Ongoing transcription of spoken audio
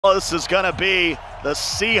This is going to be the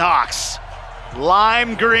Seahawks.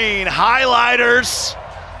 Lime green highlighters.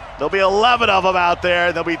 There'll be 11 of them out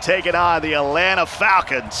there. They'll be taking on the Atlanta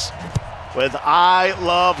Falcons with I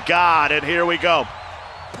Love God. And here we go.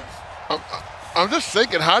 I'm just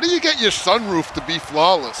thinking, how do you get your sunroof to be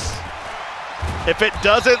flawless? If it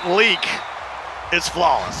doesn't leak, it's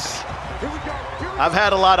flawless. I've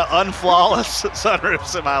had a lot of unflawless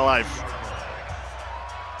sunroofs in my life.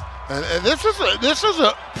 And this is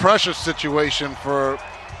a precious situation for,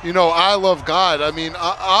 you know, I Love God. I mean,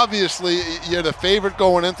 obviously, you're the favorite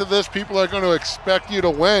going into this. People are going to expect you to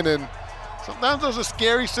win, and sometimes those are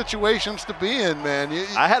scary situations to be in, man.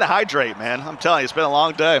 I had to hydrate, man. I'm telling you, it's been a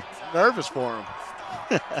long day. Nervous for him.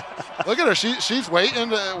 Look at her. She's waiting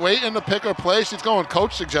to pick her play. She's going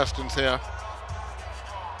coach suggestions here.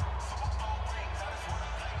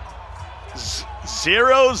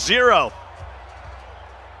 0-0.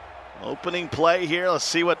 Opening play here. Let's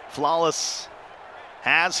see what Flawless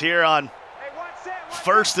has here on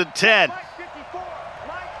 1st and 10.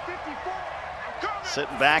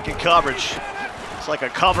 Sitting back in coverage. It's like a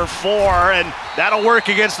cover 4, and that'll work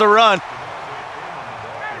against the run.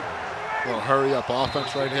 A little hurry-up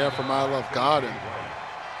offense right here from I Love God.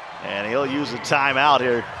 And he'll use a timeout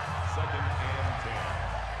here.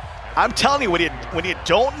 I'm telling you, when you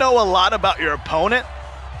don't know a lot about your opponent,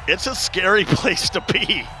 it's a scary place to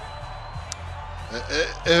be.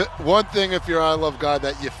 One thing, if you're I Love God,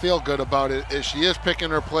 that you feel good about it is she is picking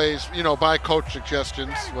her plays, you know, by coach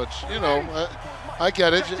suggestions, which, you know, I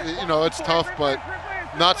get it. You know, it's tough, but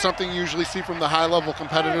not something you usually see from the high-level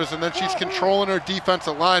competitors. And then she's controlling her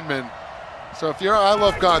defensive linemen. So if you're I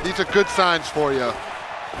Love God, these are good signs for you.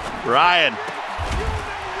 Ryan,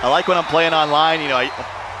 I like when I'm playing online, you know,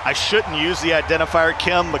 I shouldn't use the identifier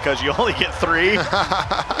Kim because you only get 3.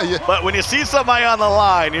 Yeah. But when you see somebody on the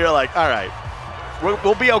line, you're like, all right,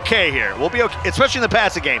 we'll be okay here. We'll be okay, especially in the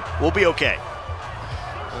passing game. We'll be okay.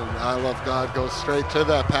 And I Love God goes straight to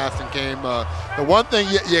that passing game. The one thing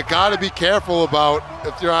you got to be careful about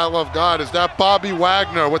if you're I Love God is that Bobby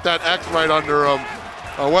Wagner with that X right under him.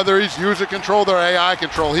 Whether he's user controlled or AI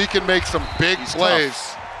control, he can make some big plays.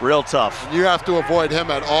 Tough. Real tough. And you have to avoid him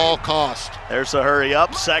at all cost. There's a hurry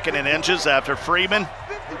up, 2nd and inches after Freeman.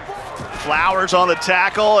 Flowers on the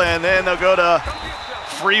tackle, and then they'll go to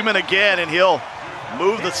Freeman again, and he'll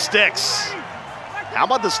move the sticks. How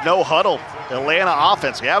about this no huddle Atlanta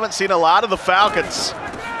offense? We haven't seen a lot of the Falcons.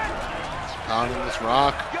 Pounding this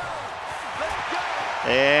rock.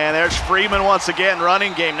 And there's Freeman once again,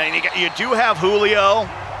 running game. Now you do have Julio.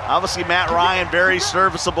 Obviously Matt Ryan, very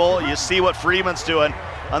serviceable. You see what Freeman's doing.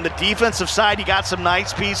 On the defensive side, you got some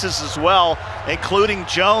nice pieces as well, including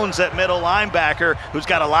Jones at middle linebacker, who's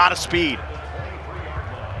got a lot of speed.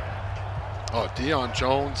 Oh, Deion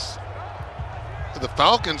Jones. The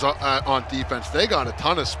Falcons on defense, they got a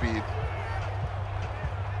ton of speed.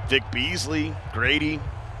 Vic Beasley, Grady.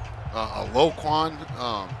 Loquan,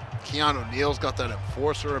 Keanu Neal's got that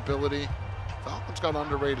enforcer ability. Falcons got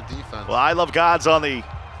underrated defense. Well, I Love God's on the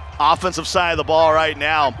offensive side of the ball right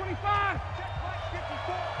now.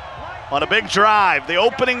 On a big drive, the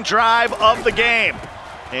opening drive of the game.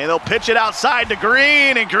 And they'll pitch it outside to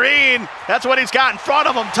Green, and Green, that's what he's got in front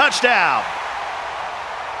of him, touchdown.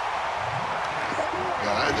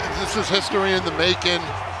 Yeah, this is history in the making.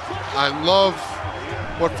 I love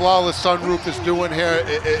what Flawless Sunroof is doing here.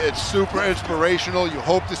 It's super inspirational. You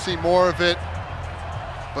hope to see more of it.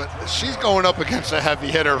 But she's going up against a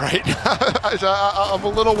heavy hitter right now. I'm a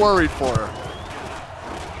little worried for her.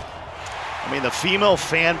 I mean, the female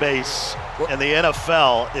fan base in the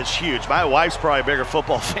NFL is huge. My wife's probably a bigger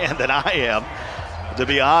football fan than I am, to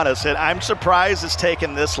be honest, and I'm surprised it's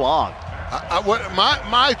taken this long.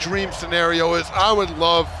 My dream scenario is I would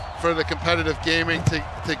love for the competitive gaming to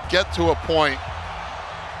get to a point,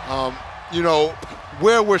 you know,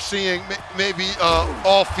 where we're seeing maybe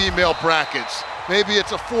all-female brackets. Maybe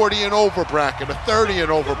it's a 40 and over bracket, a 30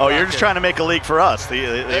 and over bracket. Oh, you're just trying to make a league for us,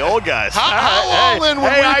 the old guys. How all in would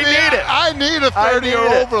we be? I need it. I need a 30 or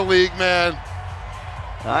over league, man.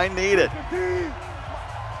 I need it.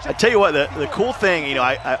 I tell you what, the cool thing, you know,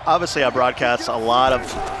 I obviously I broadcast a lot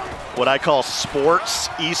of what I call sports,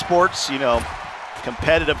 esports, you know,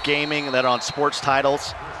 competitive gaming that are on sports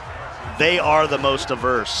titles. They are the most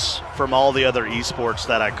diverse from all the other esports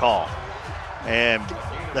that I call. And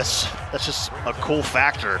that's just a cool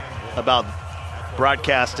factor about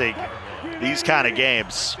broadcasting these kind of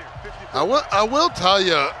games. I will tell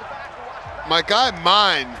you, my guy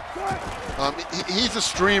Mine, he's a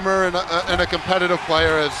streamer and a competitive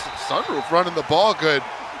player as Sunroof running the ball good.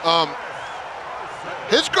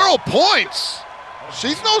 His girl points.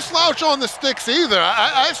 She's no slouch on the sticks either.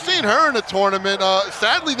 I've seen her in a tournament.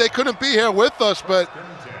 Sadly, they couldn't be here with us, but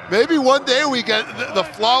maybe one day we get the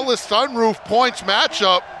flawless sunroof points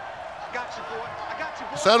matchup.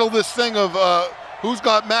 Settle this thing of who's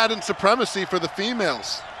got Madden supremacy for the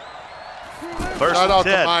females. First Shout out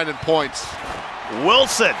 10. to mine in points.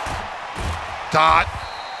 Wilson. Dot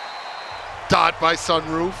by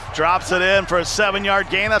sunroof. Drops it in for a 7-yard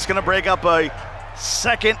gain. That's going to break up a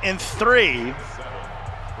 2nd and 3.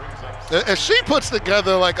 If she puts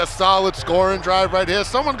together like a solid scoring drive right here,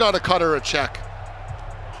 someone got to cut her a check.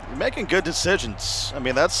 You're making good decisions. I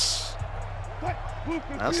mean, that's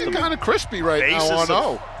the kind of crispy right now on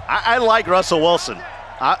O. I like Russell Wilson.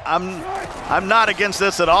 I'm not against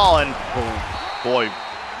this at all. And boy,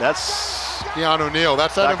 that's Keanu Neal.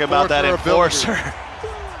 That's that talk about that enforcer.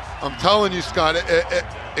 I'm telling you, Scott,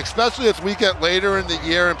 especially as we get later in the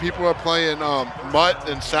year and people are playing MUT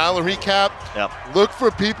and salary cap, look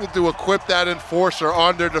for people to equip that enforcer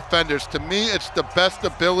on their defenders. To me, it's the best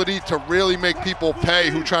ability to really make people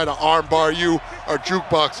pay who try to armbar you or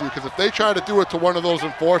jukebox you, because if they try to do it to one of those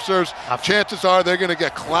enforcers, chances are they're going to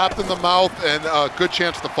get clapped in the mouth and a good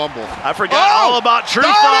chance to fumble. I forgot all about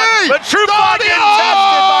Trufant, but Trufant getting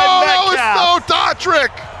tested by Metcalf. That was so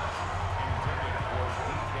Dotrick.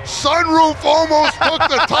 Sunroof almost took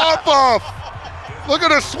the top off. Look at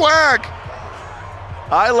her swag.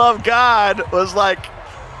 I Love God was like,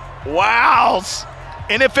 wows.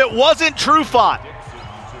 And if it wasn't Trufant,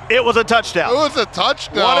 it was a touchdown. It was a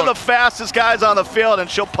touchdown. One of the fastest guys on the field, and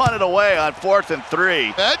she'll punt it away on 4th and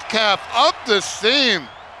 3. Metcalf up the seam.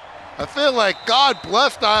 I feel like God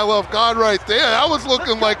blessed I Love God right there. That was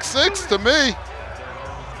looking like 6 to me.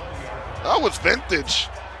 That was vintage.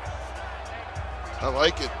 I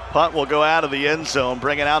like it. Punt will go out of the end zone,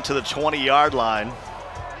 bring it out to the 20-yard line.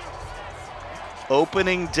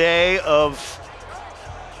 Opening day of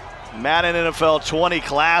Madden NFL 20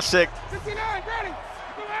 Classic.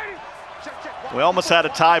 We almost had a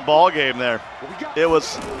tie ball game there. It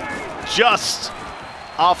was just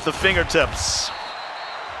off the fingertips.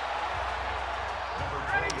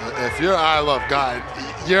 If you're I Love God,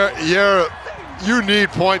 you need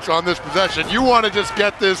points on this possession. You want to just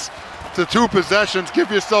get this to 2 possessions,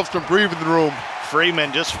 give yourself some breathing room.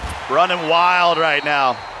 Freeman just running wild right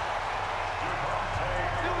now.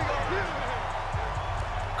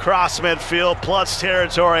 Cross midfield, plus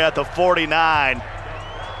territory at the 49.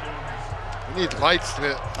 We need lights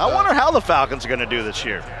to I wonder how the Falcons are going to do this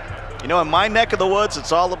year. You know, in my neck of the woods,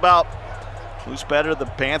 it's all about who's better, the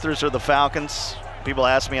Panthers or the Falcons. People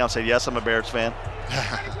ask me, I'll say, yes, I'm a Bears fan.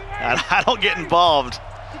 I don't get involved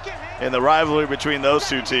in the rivalry between those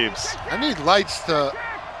 2 teams. I need lights to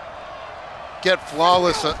get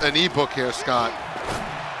flawless an ebook here, Scott.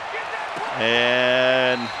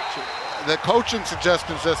 And the coaching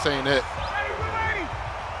suggestions just ain't it.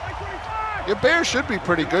 Your Bears should be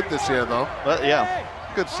pretty good this year, though. But yeah,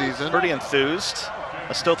 good season. Pretty enthused.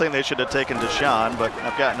 I still think they should have taken Deshaun, but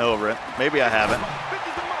I've gotten over it. Maybe I haven't.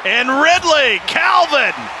 And Ridley,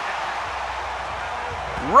 Calvin,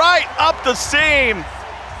 right up the seam.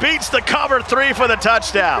 Beats the cover 3 for the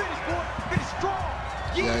touchdown.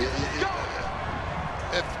 Yeah,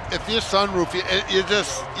 if you're sunroof,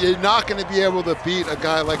 you're not going to be able to beat a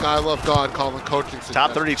guy like I Love God calling coaching suggestions.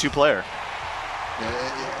 Top 32 player.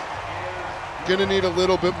 Yeah, you're going to need a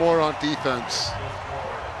little bit more on defense.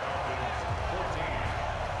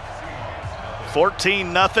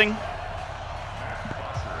 14-0.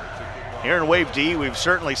 Here in Wave D, we've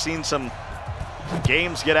certainly seen some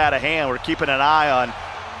games get out of hand. We're keeping an eye on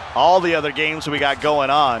all the other games we got going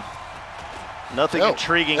on. Nothing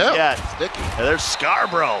intriguing yet. Sticky. And there's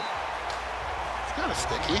Scarborough. It's kind of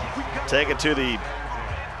sticky. Take it to the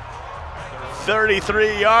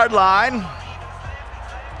 33-yard line.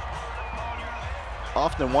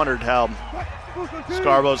 Often wondered how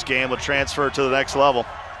Scarborough's game would transfer to the next level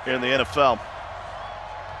here in the NFL.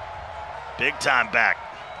 Big time back.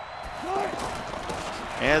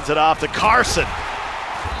 Hands it off to Carson.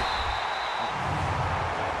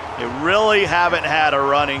 They really haven't had a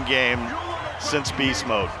running game since beast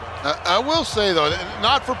mode. I will say, though,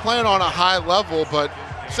 not for playing on a high level, but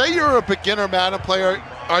say you're a beginner Madden player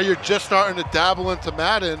or you're just starting to dabble into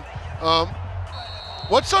Madden,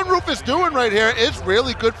 what Sunroof is doing right here is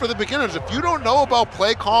really good for the beginners. If you don't know about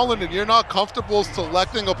play calling and you're not comfortable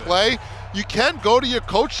selecting a play, you can go to your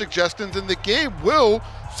coach suggestions, and the game will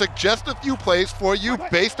suggest a few plays for you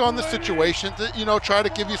based on the situation to, try to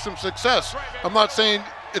give you some success. I'm not saying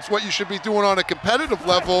it's what you should be doing on a competitive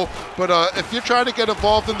level, but if you're trying to get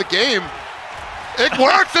involved in the game, it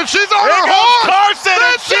works, and she's on her horse! Carson,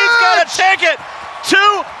 and she's going to take it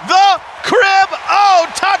to the Crib, oh,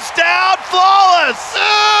 touchdown, flawless!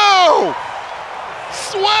 Oh!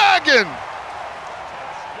 Swaggin'!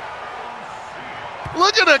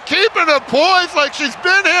 Look at her keeping her poise like she's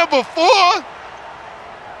been here before.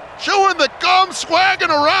 Chewing the gum, swagging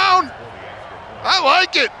around. I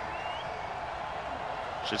like it.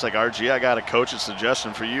 She's like, RG, I got a coach's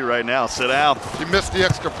suggestion for you right now. Sit down. She missed the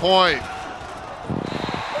extra point.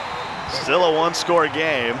 Still a one-score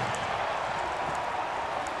game.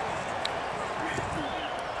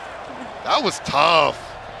 That was tough.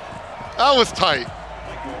 That was tight.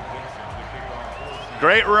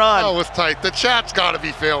 Great run. That was tight. The chat's got to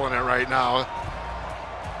be feeling it right now.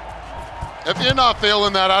 If you're not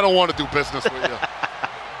feeling that, I don't want to do business with you.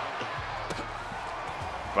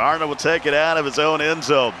 Varner will take it out of his own end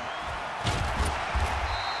zone.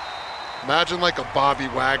 Imagine like a Bobby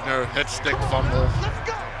Wagner head stick fumble.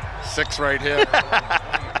 6 right here.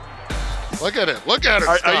 Look at it. Look at it.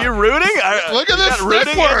 Are you rooting? Look at this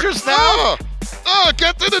rooting stick work. interest now?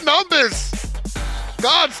 Get to the numbers.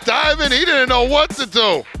 God's diving. He didn't know what to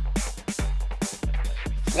do.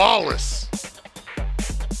 Flawless.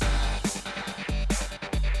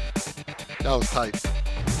 That was tight.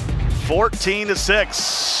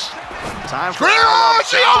 14-6. Time for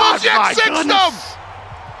she almost jet sixed them.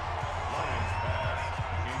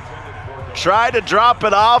 Tried to drop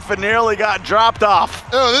it off and nearly got dropped off.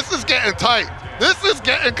 Oh, this is getting tight. This is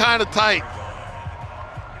getting kind of tight.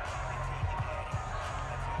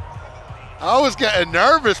 I was getting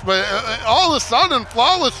nervous, but all of a sudden,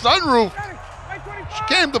 flawless sunroof, she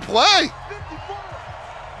came to play.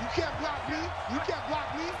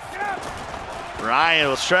 Ryan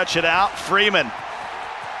will stretch it out. Freeman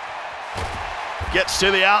gets to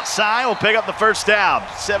the outside, will pick up the first down.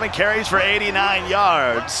 7 carries for 89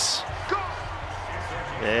 yards.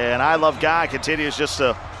 And I Love God continues just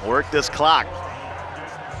to work this clock.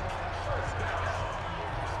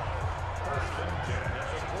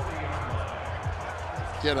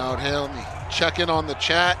 Get out here, let me check in on the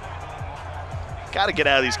chat. Got to get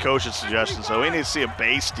out of these coaching suggestions, so we need to see a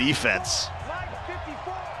base defense.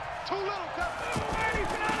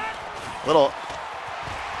 Little.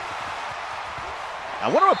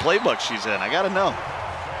 I wonder what playbook she's in. I got to know.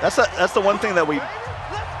 That's the one thing that well,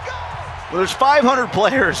 there's 500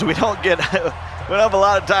 players. We don't have a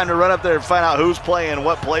lot of time to run up there and find out who's playing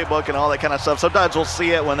what playbook and all that kind of stuff. Sometimes we'll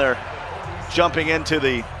see it when they're jumping into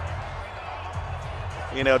the,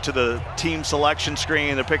 to the team selection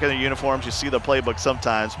screen. They're picking their uniforms. You see the playbook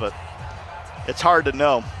sometimes, but it's hard to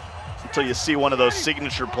know until you see one of those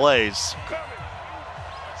signature plays.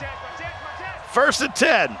 1st and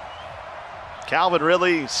 10. Calvin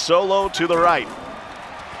Ridley solo to the right.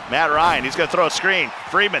 Matt Ryan, he's going to throw a screen.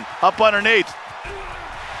 Freeman up underneath.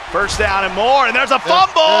 First down and more, and there's a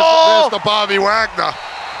fumble! There's the Bobby Wagner.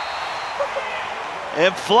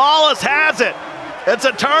 And Flawless has it. It's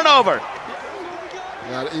a turnover.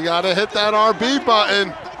 You got to hit that RB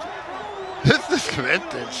button. This is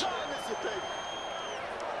vintage.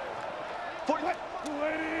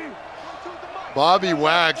 Bobby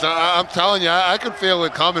Wags, I'm telling you, I could feel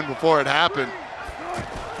it coming before it happened.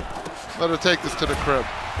 Let her take this to the crib.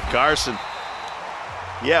 Carson.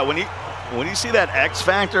 Yeah, when you see that X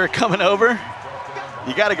factor coming over,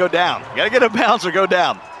 you got to go down. You got to get a bounce or go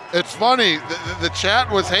down. It's funny, the chat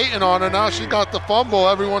was hating on her. Now she got the fumble.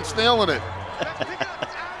 Everyone's nailing it.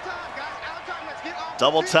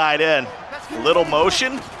 Double tight end. Little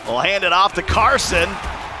motion. We'll hand it off to Carson.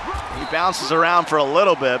 He bounces around for a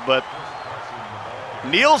little bit, but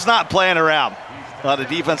Neal's not playing around on the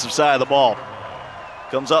defensive side of the ball.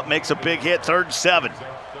 Comes up, makes a big hit, 3rd and 7.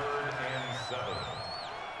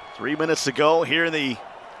 3 minutes to go here in the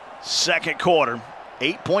second quarter.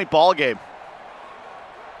 8-point ball game.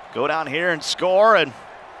 Go down here and score and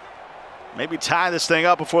maybe tie this thing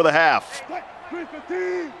up before the half.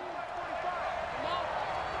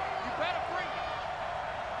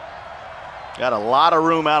 Got a lot of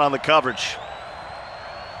room out on the coverage.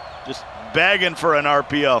 Just begging for an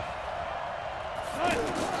RPO.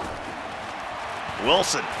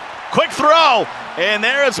 Wilson, quick throw, and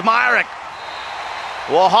there is Myrick.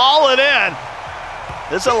 We'll haul it in.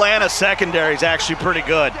 This Atlanta secondary is actually pretty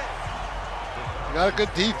good. You got a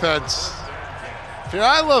good defense. If you're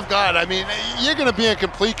ILOVEGOD, I mean, you're going to be in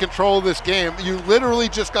complete control of this game. You literally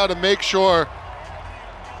just got to make sure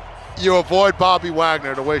you avoid Bobby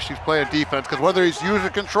Wagner the way she's playing defense, because whether he's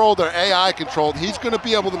user-controlled or AI-controlled, he's going to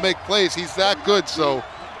be able to make plays. He's that good, so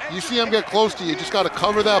you see him get close to you, just got to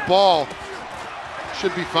cover that ball.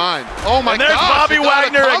 Should be fine. Oh, my God. There's Bobby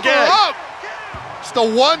Wagner again. Up. It's the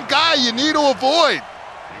one guy you need to avoid.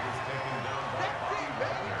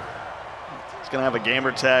 He's going to have a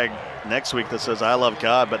gamer tag next week that says, I love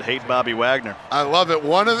God, but hate Bobby Wagner. I love it.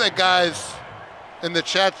 One of the guys in the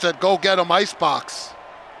chat said, go get him icebox.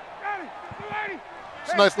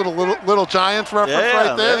 It's a nice little Giants reference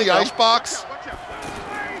right there, the icebox.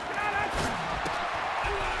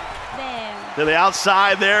 To the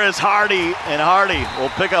outside there is Hardy, and Hardy will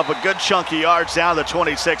pick up a good chunk of yards down to the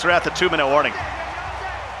 26. We're at the 2-minute warning.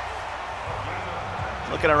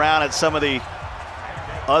 Looking around at some of the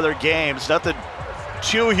other games, nothing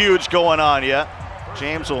too huge going on yet.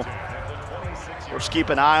 James will, of course, keep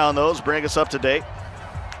an eye on those, bring us up to date.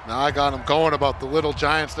 Now I got them going about the Little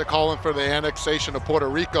Giants. They're calling for the annexation of Puerto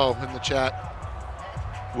Rico in the chat.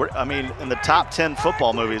 I mean, in the top 10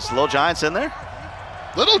 football movies, Little Giants in there?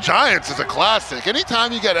 Little Giants is a classic.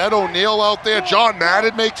 Anytime you get Ed O'Neill out there, John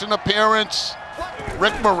Madden makes an appearance,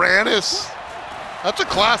 Rick Moranis. That's a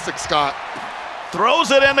classic, Scott.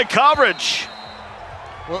 Throws it into coverage.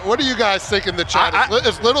 What do you guys think in the chat?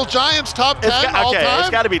 Is Little Giants top 10 all time? Okay, it's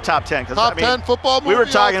got to be top 10. Top 10 football movie. We were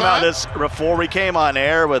talking about this before we came on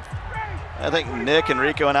air with, I think Nick and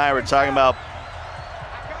Rico and I were talking about,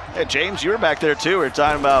 hey, James, you were back there too. We were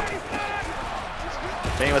talking about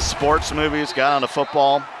famous sports movies, got onto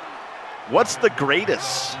football. What's the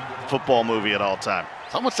greatest football movie at all time?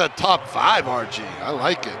 Someone said top 5, RG. I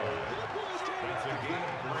like it.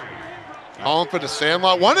 Calling for the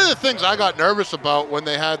Sandlot. One of the things I got nervous about when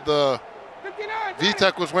they had the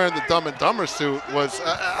VTech was wearing the Dumb and Dumber suit was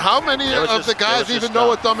how many of the guys even know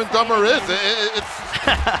what Dumb and Dumber is? It's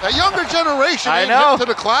a younger generation ain't hip to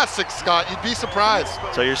the classics, Scott. You'd be surprised.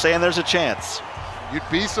 So you're saying there's a chance? You'd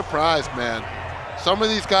be surprised, man. Some of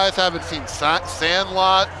these guys haven't seen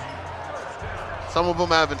Sandlot. Some of them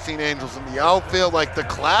haven't seen Angels in the Outfield, like the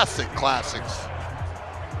classics.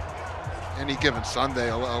 Any given Sunday,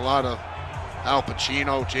 a lot of Al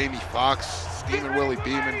Pacino, Jamie Foxx, Steven Willie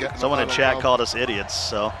Beeman getting. Someone in chat called us idiots,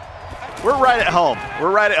 so we're right at home.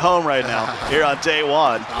 We're right at home right now here on day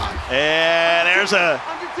one. And there's a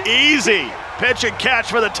easy pitch and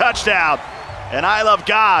catch for the touchdown. And I Love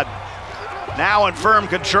God now in firm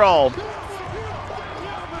control.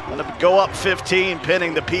 Gonna go up 15,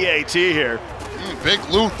 pinning the PAT here. Big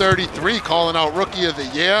Lou 33 calling out Rookie of the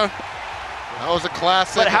Year. That was a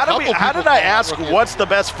classic. But how did I ask what's the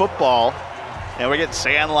best football? And we're getting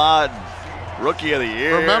Sandlot, Rookie of the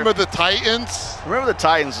Year. Remember the Titans? Remember the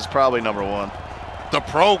Titans is probably number 1. The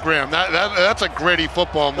Program, that's a gritty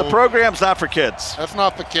football movie. The Program's not for kids. That's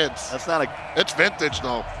not for kids. That's not a. It's vintage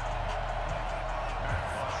though.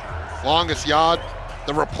 Longest Yard.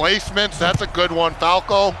 The Replacements, that's a good one.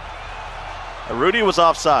 Falco. Rudy was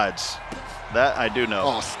offsides. That I do know.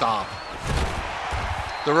 Oh, stop.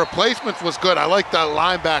 The Replacements was good. I like that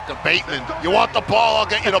linebacker, Bateman. You want the ball, I'll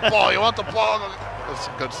get you the ball. You want the ball? That's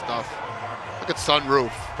some good stuff. Look at Sunroof.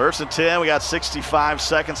 1st and 10. We got 65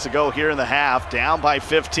 seconds to go here in the half. Down by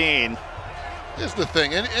 15. Here's the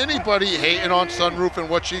thing. Anybody hating on Sunroof and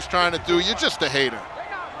what she's trying to do, you're just a hater.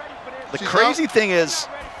 The crazy thing is,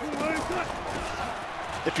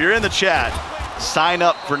 if you're in the chat, sign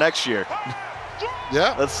up for next year.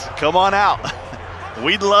 Yeah. Let's come on out.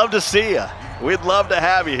 We'd love to see you. We'd love to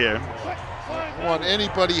have you here. I don't want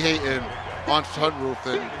anybody hating on Sunroof.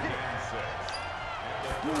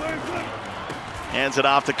 Hands it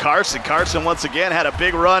off to Carson. Carson once again had a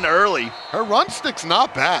big run early. Her run stick's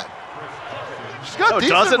not bad. She's got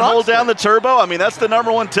decent doesn't run hold stick. down the turbo. I mean, that's the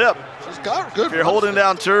 #1 tip. She's got good. If you're holding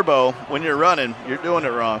down turbo when you're running, you're doing it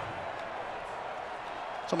wrong.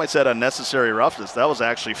 Somebody said unnecessary roughness. That was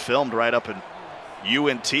actually filmed right up in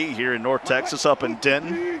UNT here in North Texas, up in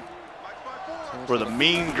Denton, for the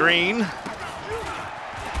Mean Green.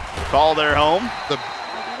 Call their home. The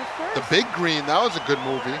Big Green, that was a good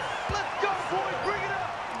movie.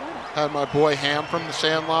 Had my boy Ham from the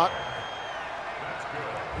Sandlot.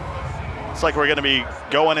 It's like we're going to be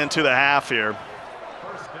going into the half here.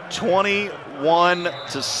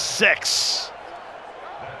 21-6.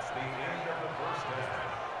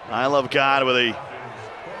 I Love God with a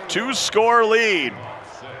 2-score lead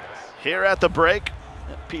here at the break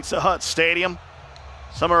at Pizza Hut Stadium.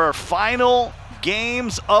 Some of our final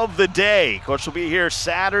games of the day. Of course, we'll be here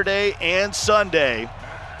Saturday and Sunday,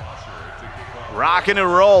 rocking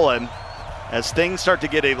and rolling as things start to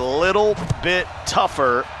get a little bit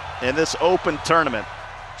tougher in this open tournament.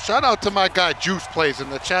 Shout out to my guy Juice Plays in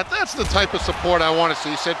the chat. That's the type of support I want to see.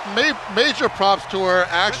 He said major props to her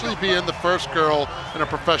actually being the first girl in a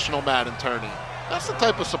professional Madden tourney. That's the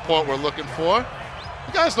type of support we're looking for.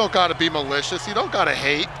 You guys don't got to be malicious. You don't got to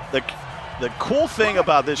hate. The cool thing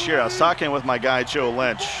about this year, I was talking with my guy Joe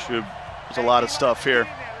Lynch, who does a lot of stuff here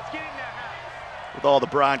with all the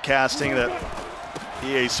broadcasting that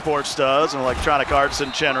EA Sports does and Electronic Arts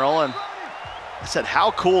in general. And I said,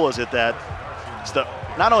 how cool is it that it's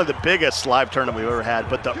not only the biggest live tournament we've ever had,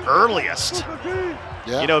 but the earliest.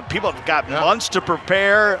 Yeah. You know, people have got months to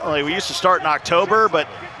prepare. Like, we used to start in October, but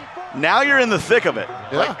now you're in the thick of it.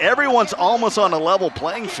 Yeah. Like, everyone's almost on a level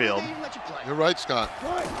playing field. You're right, Scott.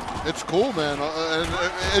 It's cool, man. And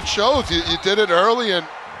it shows. You did it early, and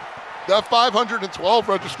that 512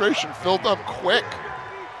 registration filled up quick.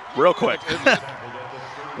 Real quick.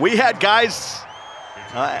 We had guys,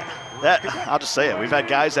 I'll just say it, we've had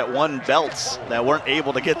guys that won belts that weren't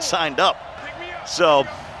able to get signed up. So,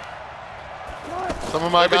 some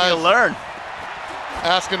of my guys you learn.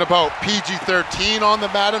 Asking about PG-13 on the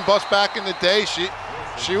Madden bus back in the day.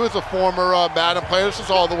 She was a former Madden player. This is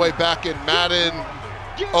all the way back in Madden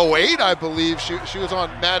 08, I believe. She was on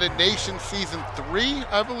Madden Nation Season 3,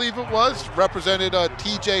 I believe it was. Represented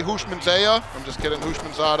TJ Hushmanzada. I'm just kidding,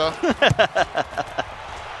 Hushmanzada.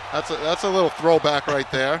 That's a little throwback right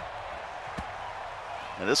there.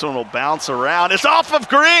 And this one will bounce around. It's off of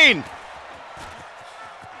green.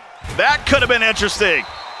 That could have been interesting.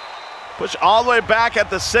 Push all the way back at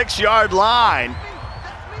the 6-yard line.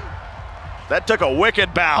 That took a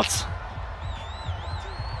wicked bounce.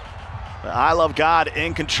 I Love God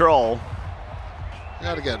in control. You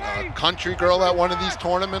got to get a country girl at one of these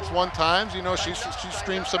tournaments one time. You know, she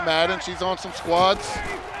streams some Madden. She's on some squads.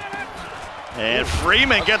 And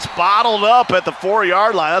Freeman gets bottled up at the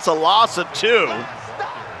 4-yard line. That's a loss of 2.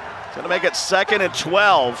 It's going to make it 2nd and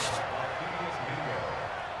 12.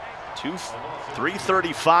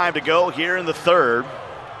 3:35 to go here in the third.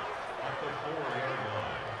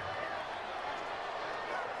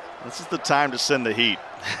 This is the time to send the heat.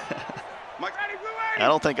 I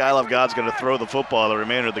don't think I Love God's going to throw the football the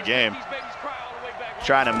remainder of the game.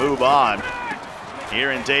 Trying to move on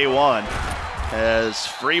here in day one as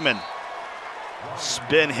Freeman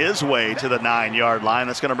spin his way to the 9-yard line.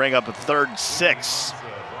 That's going to bring up a 3rd and 6.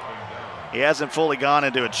 He hasn't fully gone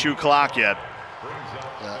into a chew clock yet.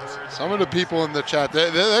 Yeah, some of the people in the chat,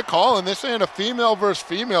 they're calling. They're saying a female versus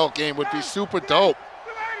female game would be super dope.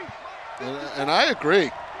 And I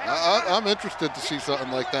agree. I'm interested to see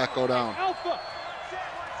something like that go down.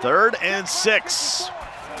 3rd and 6.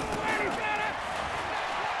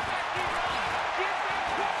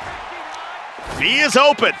 B is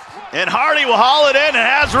open, and Hardy will haul it in and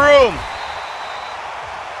has room.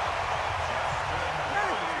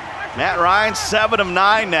 Matt Ryan, 7 of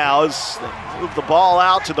 9 now, has moved the ball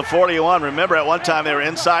out to the 41. Remember, at one time they were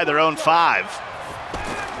inside their own 5.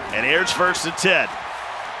 And here's 1st and 10.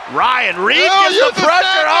 Ryan Reed gets the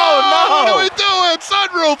pressure. Oh, no. What are we doing?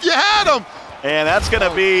 Sunroof, you had him. And that's going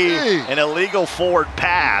to be an illegal forward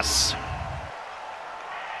pass.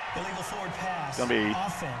 Illegal forward pass. It's going to be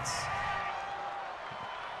offense.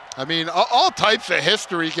 I mean, all types of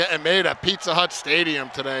history getting made at Pizza Hut Stadium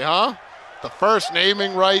today, huh? The first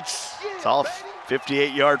naming rights. It's all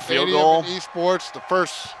 58-yard field goal. Esports, the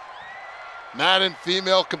first Madden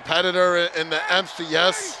female competitor in the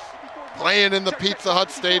MCS. Playing in the Pizza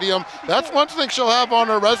Hut Stadium. That's one thing she'll have on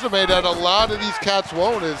her resume that a lot of these cats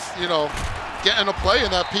won't is, you know, getting to play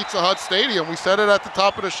in that Pizza Hut Stadium. We said it at the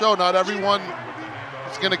top of the show. Not everyone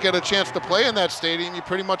is going to get a chance to play in that stadium. You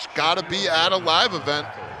pretty much got to be at a live event.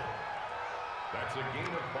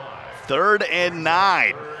 3rd and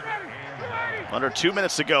 9. Under 2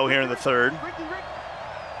 minutes to go here in the third.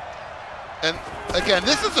 And again,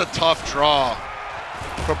 this is a tough draw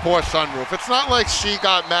for poor Sunroof. It's not like she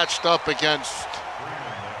got matched up against,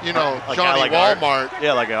 you know, like Johnny Walmart.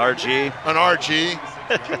 Yeah, like an RG. An RG.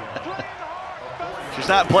 She's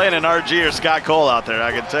not playing an RG or Scott Cole out there,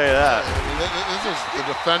 I can tell you that. This is the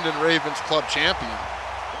defending Ravens club champion.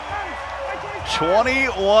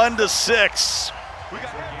 21-6.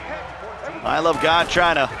 I Love God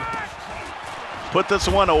trying to put this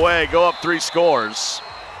one away, go up 3 scores.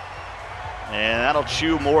 And that'll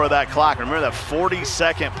chew more of that clock. Remember that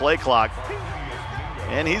 40-second play clock.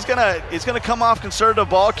 And he's gonna come off conservative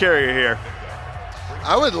ball carrier here.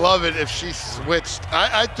 I would love it if she switched.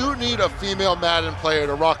 I do need a female Madden player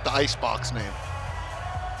to rock the Icebox name.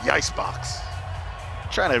 The Icebox.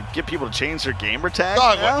 Trying to get people to change their gamer tag.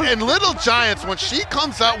 Dog, and Little Giants, when she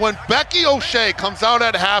comes out, when Becky O'Shea comes out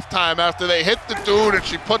at halftime after they hit the dude and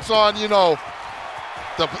she puts on, you know,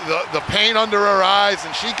 the paint under her eyes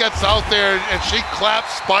and she gets out there and she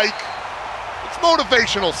claps Spike. It's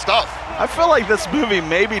motivational stuff. I feel like this movie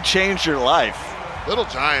maybe changed your life. Little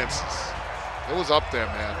Giants, it was up there,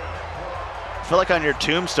 man. I feel like on your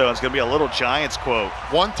tombstone it's gonna be a Little Giants quote.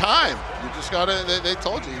 One time, you just gotta, they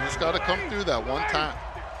told you just gotta come through that one time.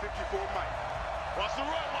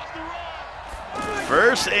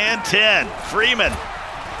 1st and 10, Freeman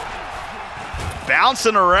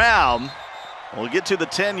bouncing around. We'll get to the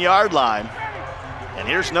 10-yard line. And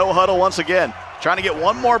here's no huddle once again. Trying to get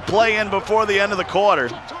one more play in before the end of the quarter.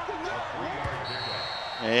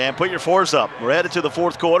 And put your fours up. We're headed to the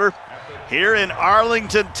fourth quarter here in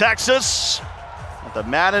Arlington, Texas, at the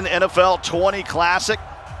Madden NFL 20 Classic,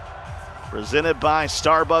 presented by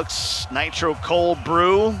Starbucks Nitro Cold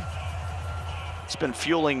Brew. It's been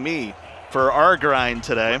fueling me for our grind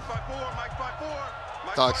today.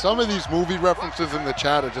 Doc, some of these movie references in the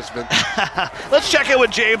chat are just vintage. Let's check in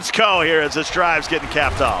with James Coe here as this drive's getting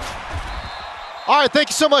capped off. All right, thank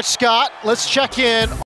you so much, Scott. Let's check in.